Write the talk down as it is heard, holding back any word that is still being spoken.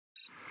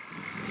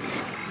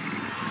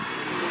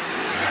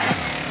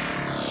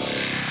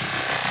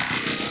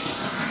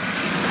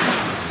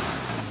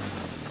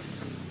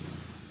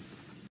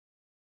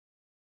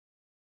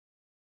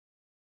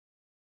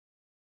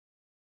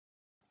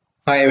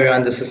Hi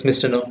everyone, this is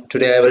Mr. No.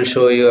 Today I will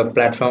show you a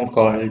platform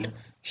called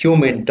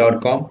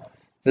Huemint.com.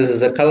 This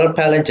is a color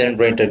palette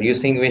generator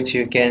using which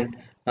you can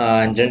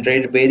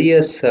generate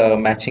various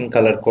matching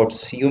color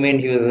codes.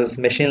 Huemint uses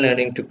machine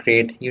learning to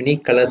create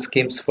unique color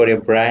schemes for your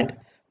brand,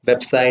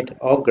 website,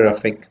 or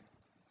graphic.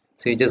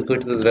 So you just go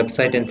to this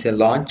website and say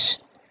launch,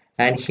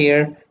 and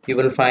here you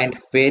will find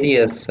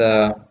various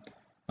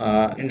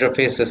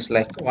interfaces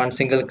like one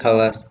single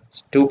color,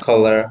 two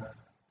color,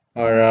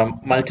 or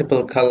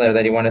multiple color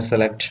that you want to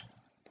select.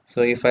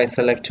 So if I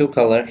select two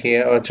color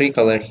here or three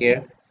color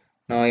here,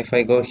 now if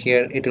I go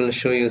here, it will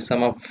show you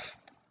some of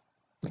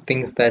the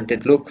things that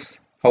it looks,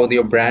 how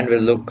your brand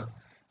will look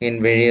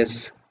in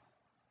various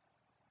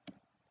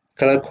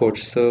color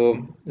codes.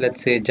 So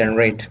let's say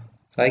generate.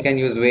 So I can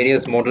use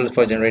various models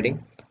for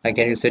generating. I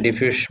can use a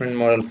diffusion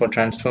model for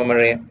transformer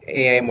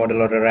AI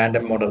model or a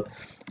random model.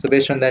 So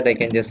based on that, I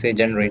can just say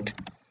generate.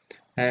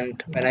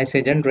 And when I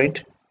say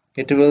generate,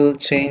 it will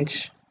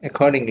change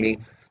accordingly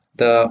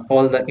the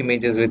all the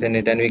images within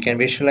it, and we can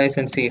visualize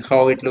and see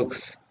how it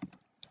looks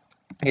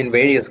in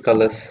various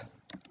colors.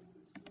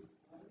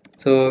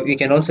 So we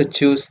can also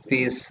choose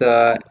these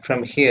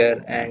from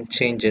here and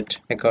change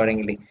it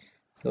accordingly.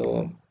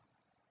 So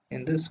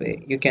in this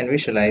way you can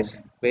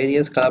visualize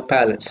various color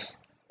palettes.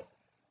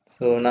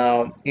 So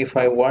now if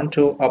I want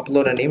to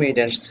upload an image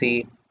and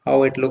see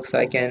how it looks,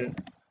 I can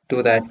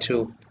do that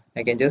too.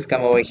 I can just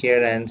come over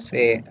here and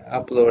say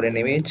upload an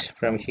image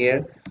from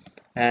here,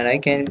 and I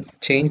can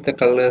change the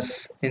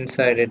colors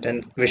inside it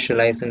and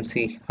visualize and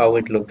see how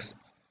it looks.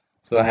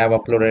 So I have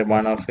uploaded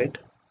one of it.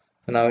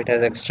 So now it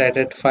has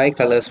extracted 5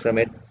 colors from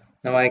it.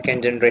 Now I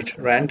can generate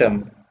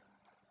random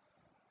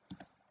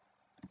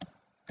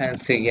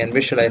and see and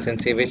visualize and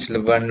see which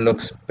one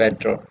looks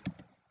better.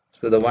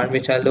 So the one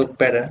which I look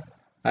better,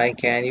 I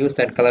can use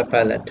that color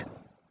palette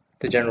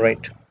to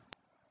generate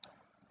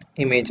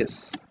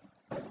images.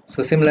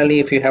 So similarly,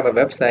 if you have a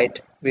website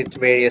with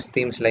various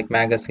themes like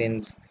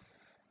magazines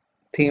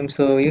themes,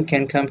 so you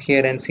can come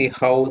here and see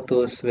how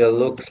those will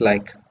looks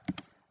like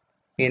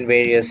in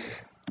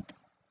various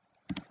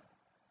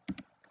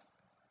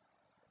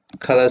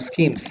color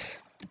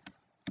schemes.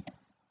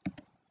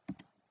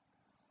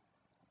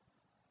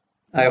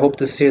 I hope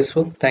this is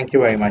useful. Thank you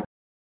very much.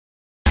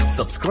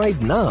 Subscribe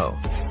now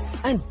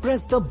and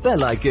press the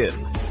bell icon.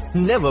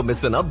 Never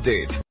miss an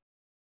update.